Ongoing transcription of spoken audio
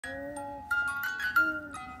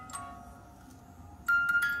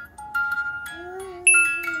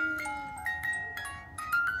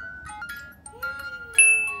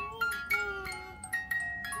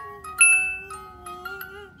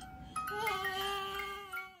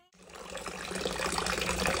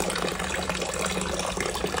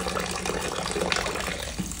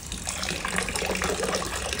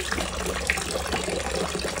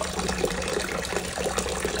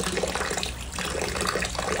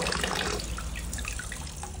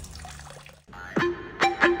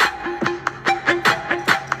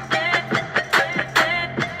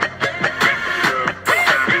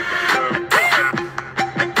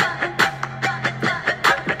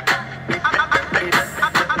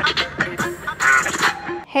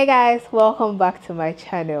Hey guys, welcome back to my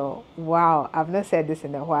channel. Wow, I've not said this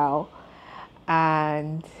in a while,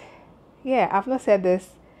 and yeah, I've not said this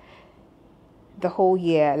the whole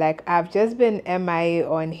year. Like, I've just been MIA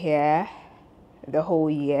on here the whole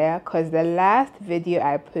year because the last video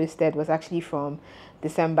I posted was actually from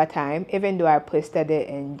December time. Even though I posted it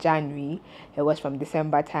in January, it was from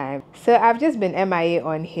December time. So I've just been MIA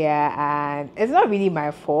on here, and it's not really my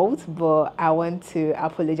fault, but I want to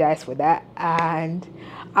apologize for that. And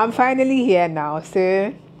I'm finally here now.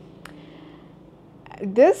 So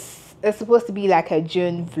this is supposed to be like a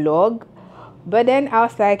June vlog, but then I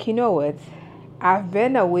was like, you know what, I've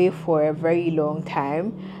been away for a very long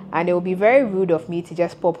time, and it would be very rude of me to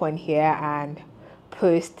just pop on here and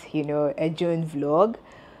post, you know, a June vlog.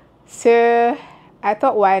 So I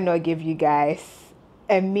thought, why not give you guys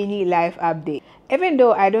a mini life update, even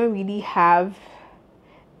though I don't really have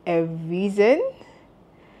a reason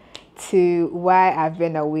to why I've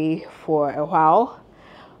been away for a while.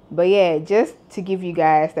 But yeah, just to give you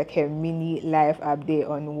guys like a mini life update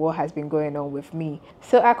on what has been going on with me.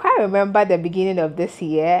 So I quite remember the beginning of this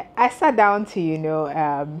year, I sat down to, you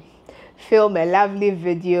know, film a lovely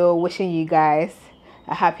video wishing you guys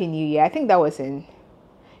a happy new year. I think that was in,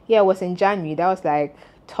 yeah, it was in January. That was like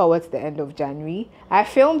towards the end of January. I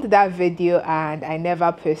filmed that video and I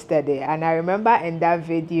never posted it. And I remember in that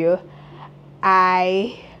video,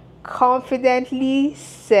 I confidently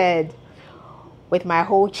said with my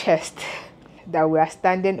whole chest that we are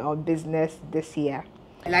standing on business this year.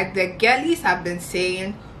 Like the girlies have been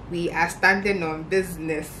saying, we are standing on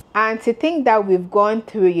business. And to think that we've gone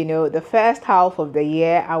through, you know, the first half of the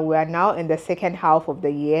year and we are now in the second half of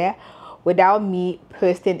the year without me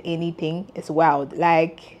posting anything is wild.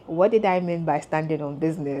 Like, what did I mean by standing on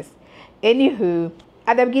business? Anywho,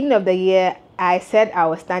 at the beginning of the year, I said I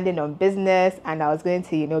was standing on business and I was going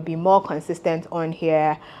to, you know, be more consistent on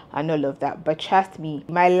here and all of that. But trust me,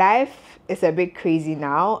 my life is a bit crazy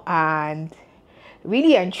now, and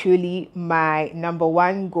really and truly, my number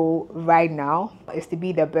one goal right now is to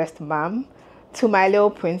be the best mom to my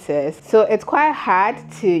little princess. So it's quite hard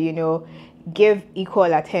to, you know, give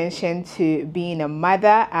equal attention to being a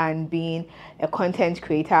mother and being a content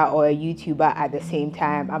creator or a YouTuber at the same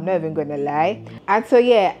time. I'm not even gonna lie. And so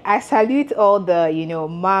yeah, I salute all the, you know,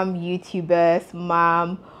 mom YouTubers,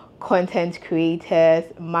 mom content creators,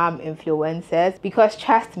 mom influencers, because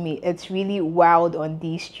trust me, it's really wild on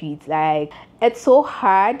these streets. Like, it's so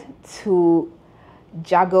hard to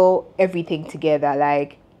juggle everything together,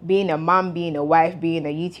 like being a mom, being a wife, being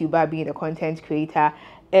a YouTuber, being a content creator.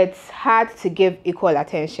 It's hard to give equal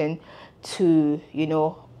attention to, you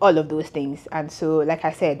know, all of those things. And so, like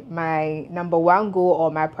I said, my number one goal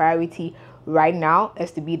or my priority right now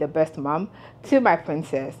is to be the best mom to my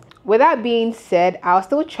princess. With that being said, I'll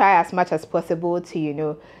still try as much as possible to, you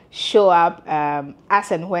know, show up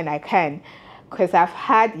as and when I can, because I've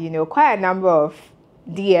had, you know, quite a number of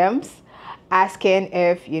DMs asking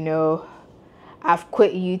if, you know, I've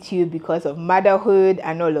quit YouTube because of motherhood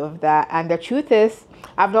and all of that. And the truth is,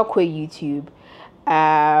 I've not quit YouTube.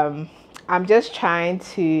 I'm just trying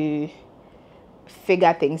to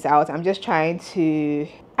figure things out. I'm just trying to,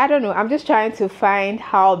 I don't know, I'm just trying to find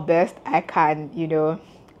how best I can, you know,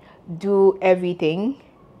 do everything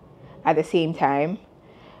at the same time.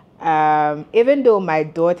 Even though my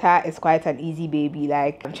daughter is quite an easy baby,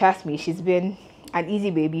 like, trust me, she's been an easy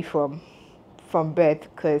baby from birth,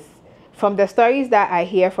 because from the stories that I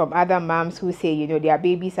hear from other moms who say, you know, their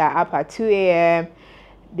babies are up at 2 a.m.,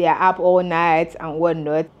 they are up all night and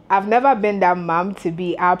whatnot. I've never been that mom to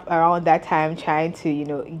be up around that time trying to, you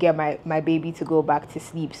know, get my baby to go back to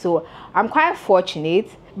sleep. So I'm quite fortunate,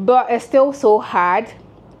 but it's still so hard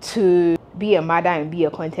to be a mother and be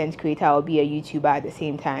a content creator or be a YouTuber at the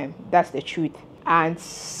same time. That's the truth. And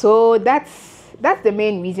so that's the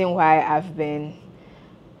main reason why I've been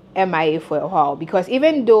MIA for a while, because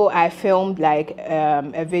even though I filmed like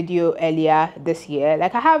a video earlier this year,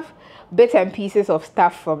 like I have bits and pieces of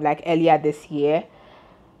stuff from like earlier this year,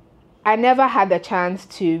 I never had the chance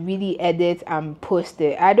to really edit and post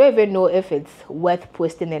it. I don't even know if it's worth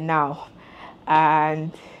posting it now.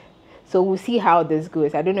 And so we'll see how this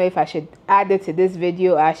goes. I don't know if I should add it to this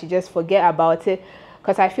video or I should just forget about it,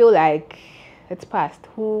 because I feel like it's past.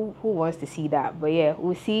 Who wants to see that? But yeah,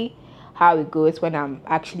 we'll see how it goes when I'm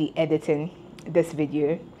actually editing this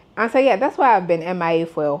video. And so yeah, that's why I've been MIA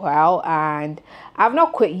for a while, and I've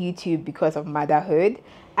not quit YouTube because of motherhood.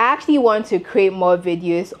 I actually want to create more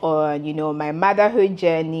videos on, you know, my motherhood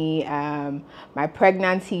journey, my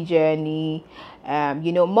pregnancy journey,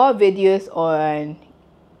 you know, more videos on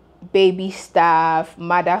baby stuff,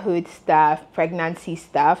 motherhood stuff, pregnancy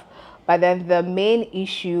stuff. But then the main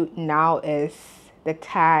issue now is the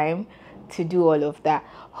time to do all of that.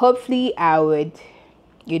 Hopefully I would,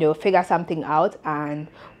 you know, figure something out and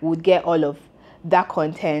would get all of that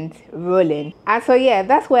content rolling. And so yeah,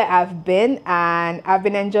 that's where I've been, and I've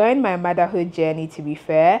been enjoying my motherhood journey, to be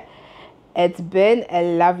fair. It's been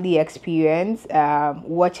a lovely experience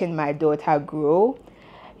watching my daughter grow.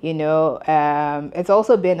 You know, it's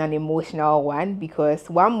also been an emotional one, because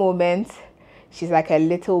one moment she's like a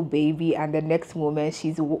little baby and the next moment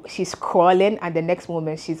she's crawling, and the next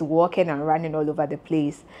moment she's walking and running all over the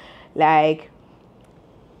place. Like,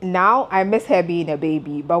 now I miss her being a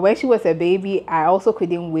baby, but when she was a baby, I also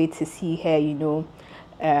couldn't wait to see her, you know,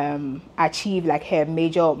 achieve like her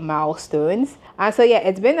major milestones. And so yeah,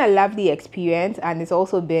 it's been a lovely experience, and it's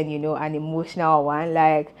also been, you know, an emotional one.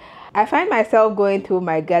 Like, I find myself going through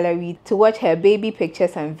my gallery to watch her baby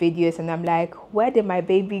pictures and videos, and I'm like, where did my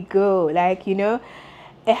baby go? Like, you know,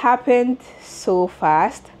 it happened so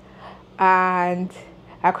fast. And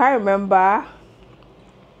I can't remember,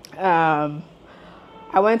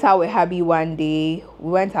 I went out with hubby one day.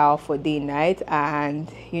 We went out for day night, and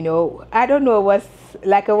you know, I don't know, it was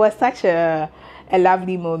such a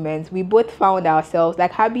lovely moment. We both found ourselves,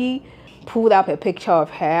 like, hubby pulled up a picture of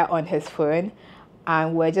her on his phone,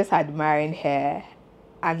 and we're just admiring her.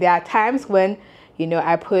 And there are times when, you know,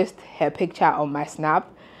 I post her picture on my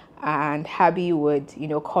snap, and hubby would, you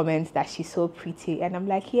know, comment that she's so pretty, and I'm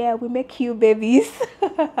like, yeah, we make cute babies.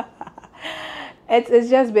 It's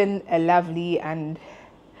just been a lovely and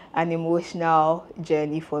an emotional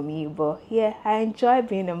journey for me. But yeah, I enjoy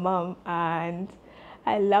being a mom, and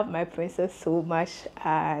I love my princess so much,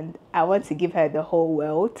 and I want to give her the whole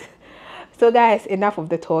world. So guys, enough of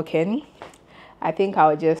the talking. I think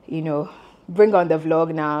I'll just, you know, bring on the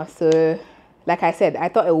vlog now. So like I said, I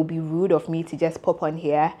thought it would be rude of me to just pop on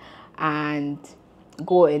here and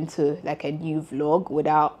go into like a new vlog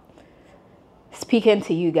without speaking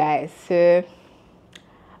to you guys. So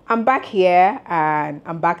I'm back here, and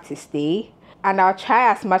I'm back to stay, and I'll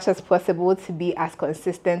try as much as possible to be as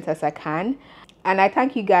consistent as I can. And I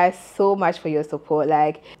thank you guys so much for your support.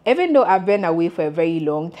 Like, even though I've been away for a very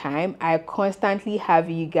long time, I constantly have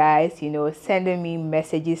you guys, you know, sending me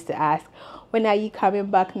messages to ask, when are you coming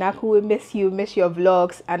back, Naku? We miss you, miss your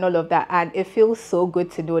vlogs and all of that. And it feels so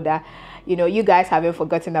good to know that, you know, you guys haven't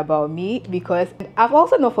forgotten about me, because I've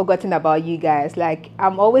also not forgotten about you guys. Like,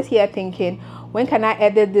 I'm always here thinking, when can I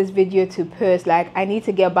edit this video to post? Like, I need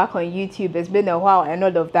to get back on YouTube. It's been a while and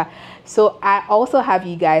all of that. So I also have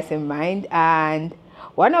you guys in mind. And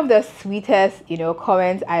one of the sweetest, you know,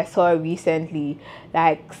 comments I saw recently,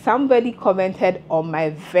 like, somebody commented on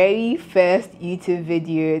my very first YouTube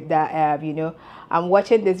video that, you know, I'm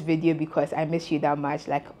watching this video because I miss you that much,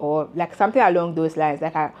 like, or like something along those lines.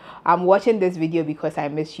 Like, I'm watching this video because I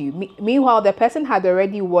miss you. Meanwhile, the person had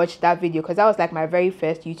already watched that video, because that was like my very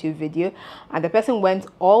first YouTube video, and the person went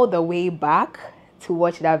all the way back to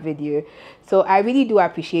watch that video. So I really do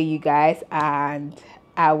appreciate you guys, and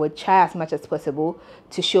I would try as much as possible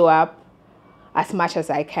to show up as much as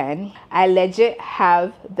I can. I legit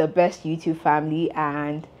have the best YouTube family,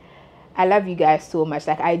 and I love you guys so much.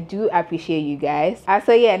 Like, I do appreciate you guys. And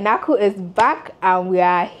so yeah, Naku is back, and we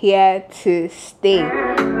are here to stay.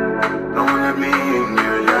 Don't let me in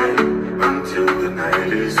your life until the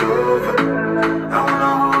night is over. I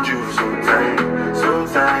wanna hold you so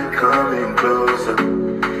tight, coming closer.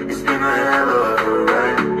 It's been a hell of a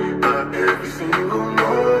ride, but every single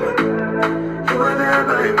moment you were there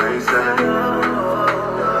by my side.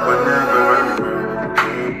 Whenever I'm around,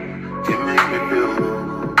 you make me feel good.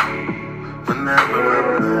 Whenever I'm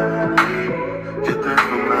lonely, you're there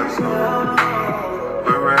for my soul.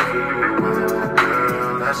 Wherever you are,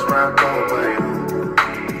 girl, that's where I go by you.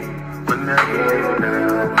 Whenever you're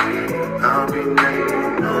down, I'll be there.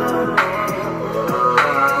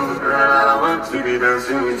 Girl, I want to be be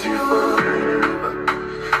dancing with you forever.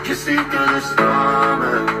 You see through the storm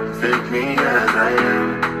and take me as I am.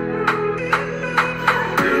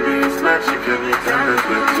 Baby, it's magic every time that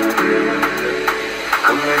we're together.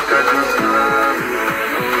 I'm like I just love you,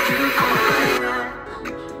 hold you forever.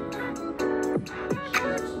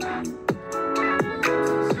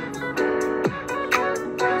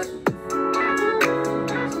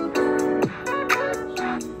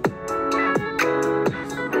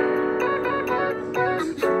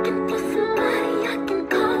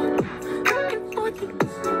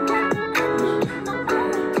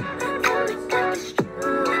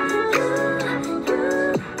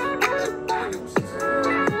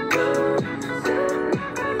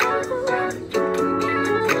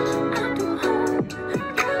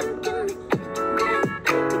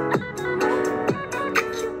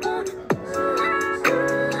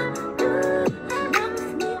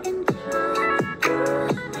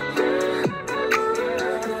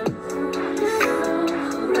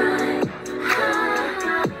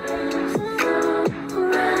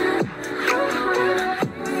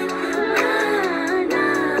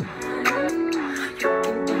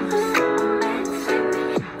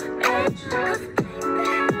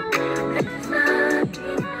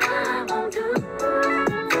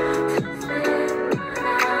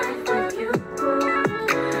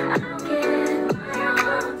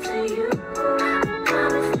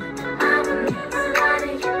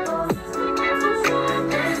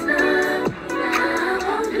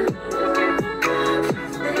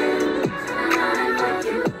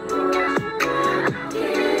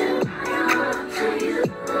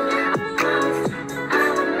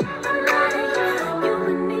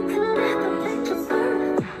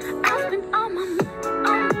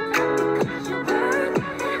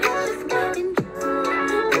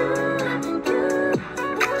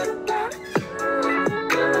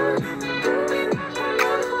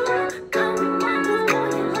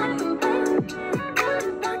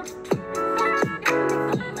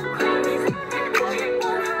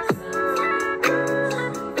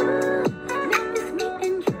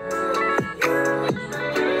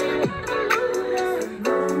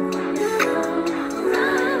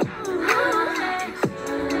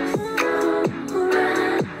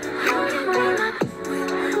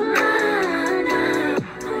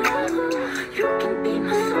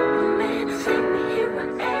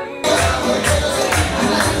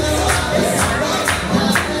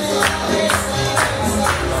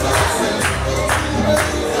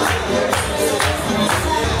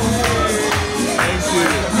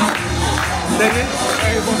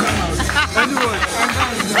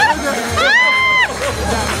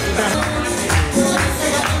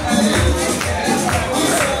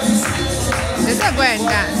 Let's go and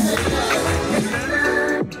dance.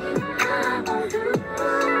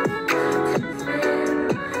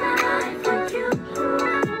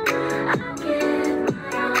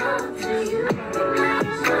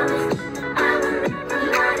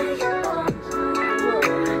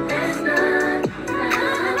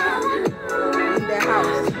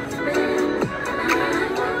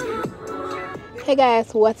 Hey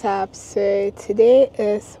guys, what's up? So today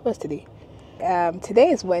is what's today? Today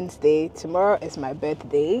is Wednesday. Tomorrow is my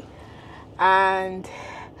birthday, and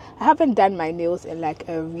I haven't done my nails in like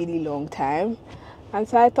a really long time, and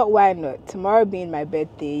so I thought, why not? Tomorrow being my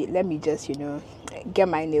birthday, let me just get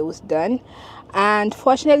my nails done. And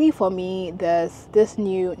fortunately for me, there's this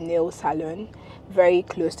new nail salon very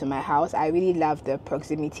close to my house. I really love the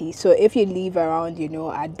proximity. So if you live around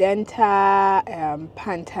Adenta,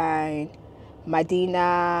 Pantine,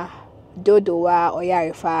 Medina, Dodowa,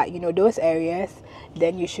 Oyarifa, those areas,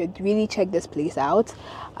 then you should really check this place out.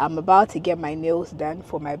 I'm about to get my nails done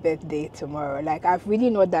for my birthday tomorrow. Like, I've really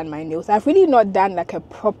not done my nails. I've really not done like a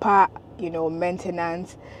proper,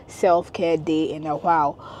 maintenance self-care day in a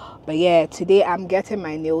while. But yeah, today I'm getting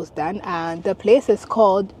my nails done, and the place is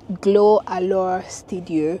called Glow Allure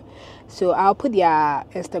Studio. So I'll put their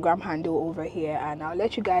Instagram handle over here, and I'll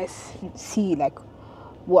let you guys see like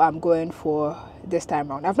what I'm going for this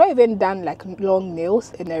time around. I've not even done like long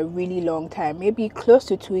nails in a really long time, maybe close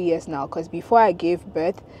to 2 years now, because before I gave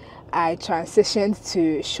birth I transitioned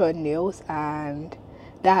to short nails, and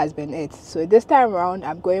that has been it. So this time around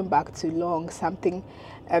I'm going back to long, something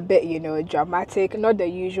a bit dramatic, not the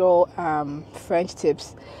usual French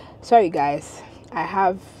tips. Sorry guys, I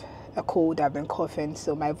have a cold, I've been coughing,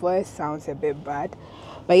 so my voice sounds a bit bad.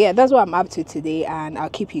 But yeah, that's what I'm up to today, and I'll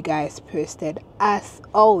keep you guys posted as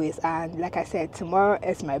always. And like I said, tomorrow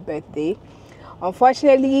is my birthday.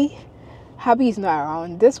 Unfortunately, hubby is not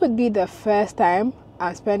around. This would be the first time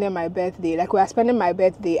I'm spending my birthday, like we are spending my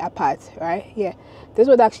birthday apart, right? Yeah, this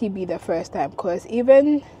would actually be the first time, because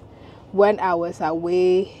even when I was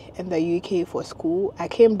away in the UK for school, I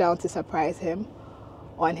came down to surprise him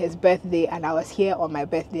on his birthday, and I was here on my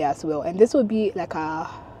birthday as well. And this would be like our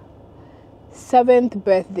 7th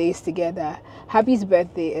birthdays together. Happy's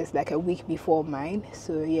birthday is like a week before mine,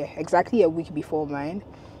 so yeah, exactly a week before mine.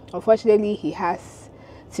 Unfortunately, he has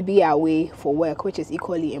to be away for work, which is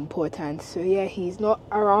equally important, so yeah, he's not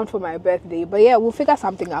around for my birthday. But yeah, we'll figure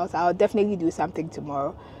something out. I'll definitely do something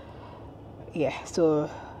tomorrow. Yeah, so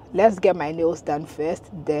let's get my nails done first,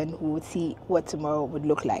 then we'll see what tomorrow would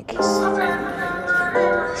look like.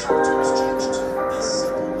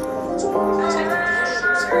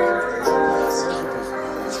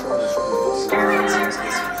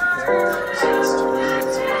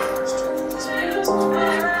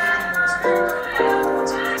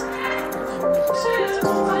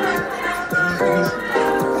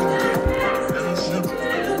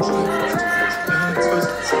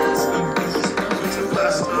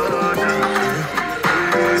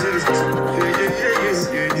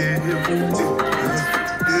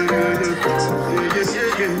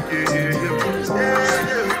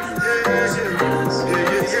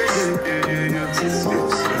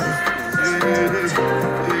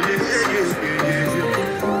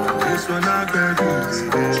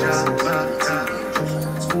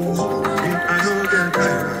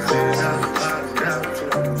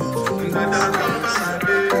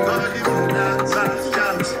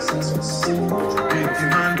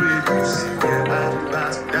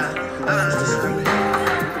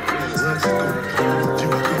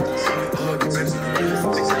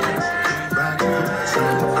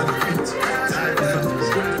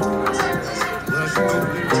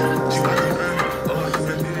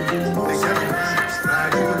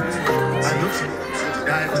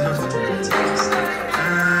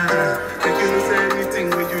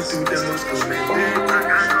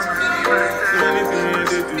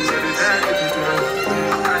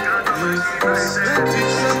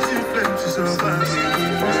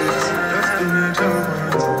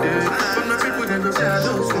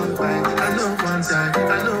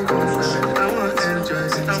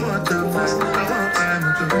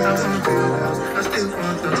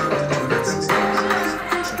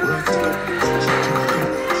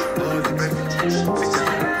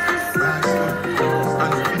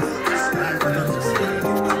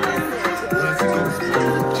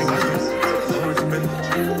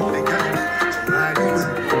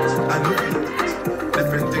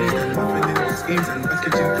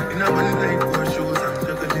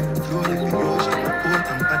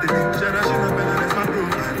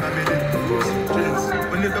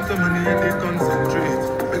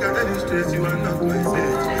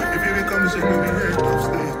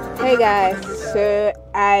 Hey guys, so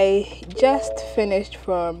I just finished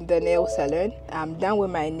from the nail salon. I'm done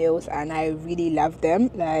with my nails and I really love them.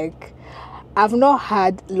 Like, I've not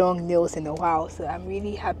had long nails in a while, so I'm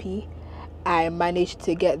really happy I managed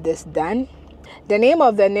to get this done. The name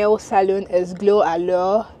of the nail salon is Glow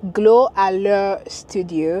Allure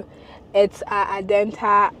Studio. It's at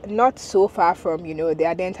Adenta, not so far from, the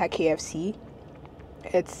Adenta KFC.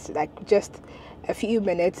 It's like just a few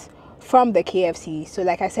minutes from the KFC. So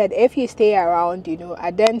like I said, if you stay around,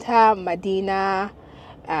 Adenta, Medina,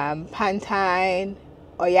 Pantine,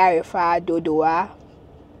 Oyarifa, Dodoa,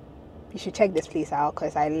 you should check this place out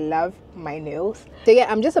because I love my nails. So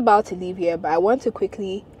yeah, I'm just about to leave here, but I want to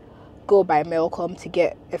quickly go by Melcom to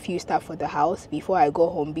get a few stuff for the house before I go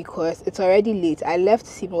home because it's already late. I left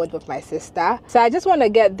Simone with my sister, so I just want to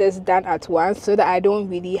get this done at once so that I don't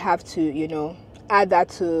really have to, add that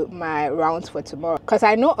to my rounds for tomorrow, because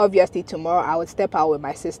I know obviously tomorrow I would step out with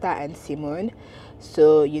my sister and Simone.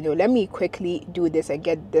 So let me quickly do this and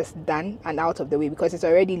get this done and out of the way because it's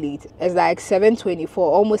already late. It's like 7:24,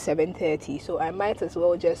 almost 7:30, so I might as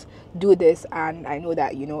well just do this and I know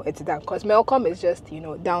that it's done because Melcom is just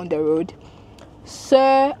down the road. So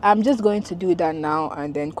I'm just going to do that now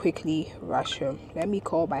and then quickly rush home. Let me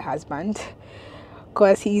call my husband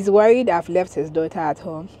because he's worried I've left his daughter at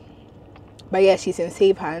home. But yeah, she's in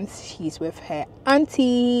safe hands. She's with her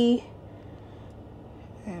auntie.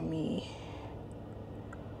 Let me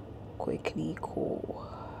quickly call.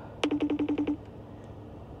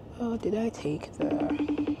 Oh, did I take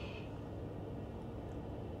the...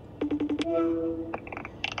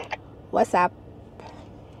 What's up?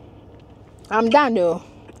 I'm done though.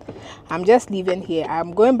 I'm just leaving here.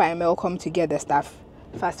 I'm going by Melcom to get the stuff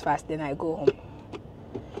fast, then I go home.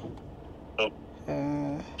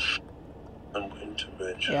 I'm going to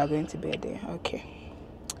bed. You are going to bed there. Okay.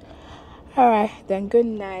 Alright, then good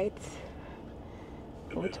night.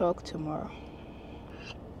 We'll talk tomorrow.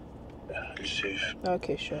 Be safe.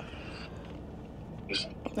 Okay, sure.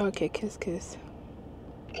 Listen. Okay, kiss.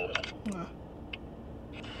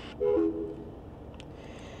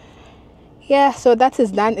 Yeah, so that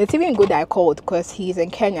is done. It's even good I called because he's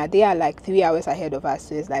in Kenya. They are like 3 hours ahead of us,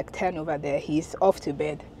 so it's like 10 over there. He's off to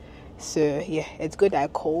bed. So yeah, it's good I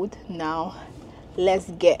called. Now let's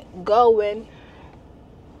get going.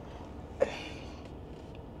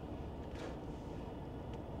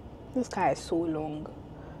 This car is so long.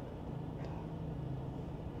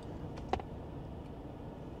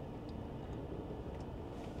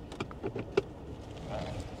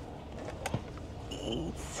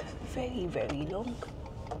 It's very, very long.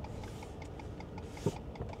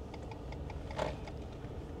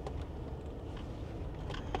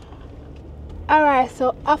 Alright,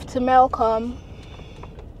 so after Malcolm,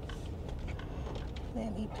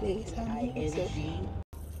 let me play some music.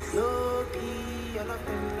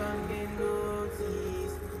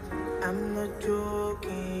 I'm not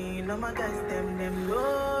joking, all my guys, them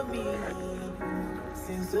know me.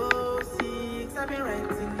 Since '06, I've been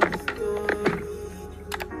writing this story.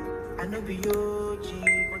 I know be OG,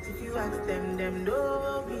 but if you ask them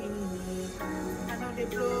know me. I know they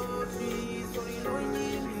blow trees, so you know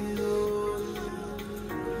you below me.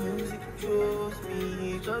 Music shows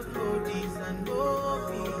me, just know this and know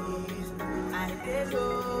this. I get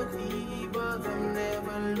lonely, but I'm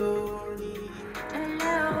never lonely.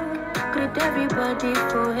 Hello, greet everybody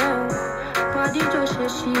for help. Body just a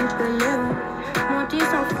sheep below. Monty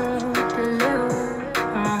sans fond, below.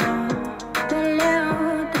 Below,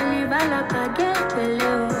 deliver like I get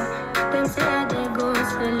below. Them say I dey go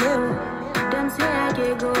slow. Them say I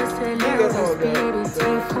dey go slow.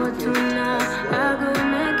 Spirit for tonight. I go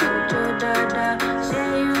make you your dada.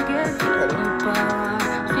 Say you get the power.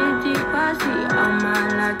 City passy, I'm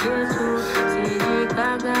a Jesus. City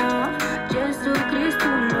gaga. Jesus Christ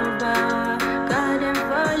no ba. God them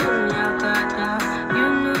falling yakata. You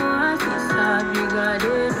know I see sabi God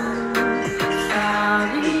they do.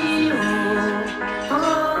 Sabi oh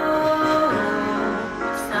oh.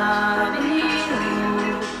 Sabi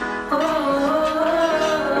oh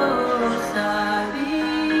oh. Sabi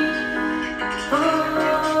oh.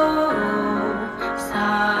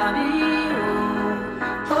 Sabi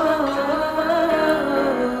oh oh.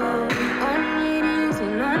 Only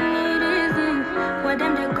reason. Why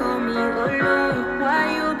them they call me Olo? Why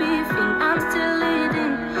you beefing? I'm still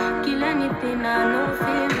leading. Kill anything I know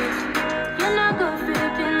feelings.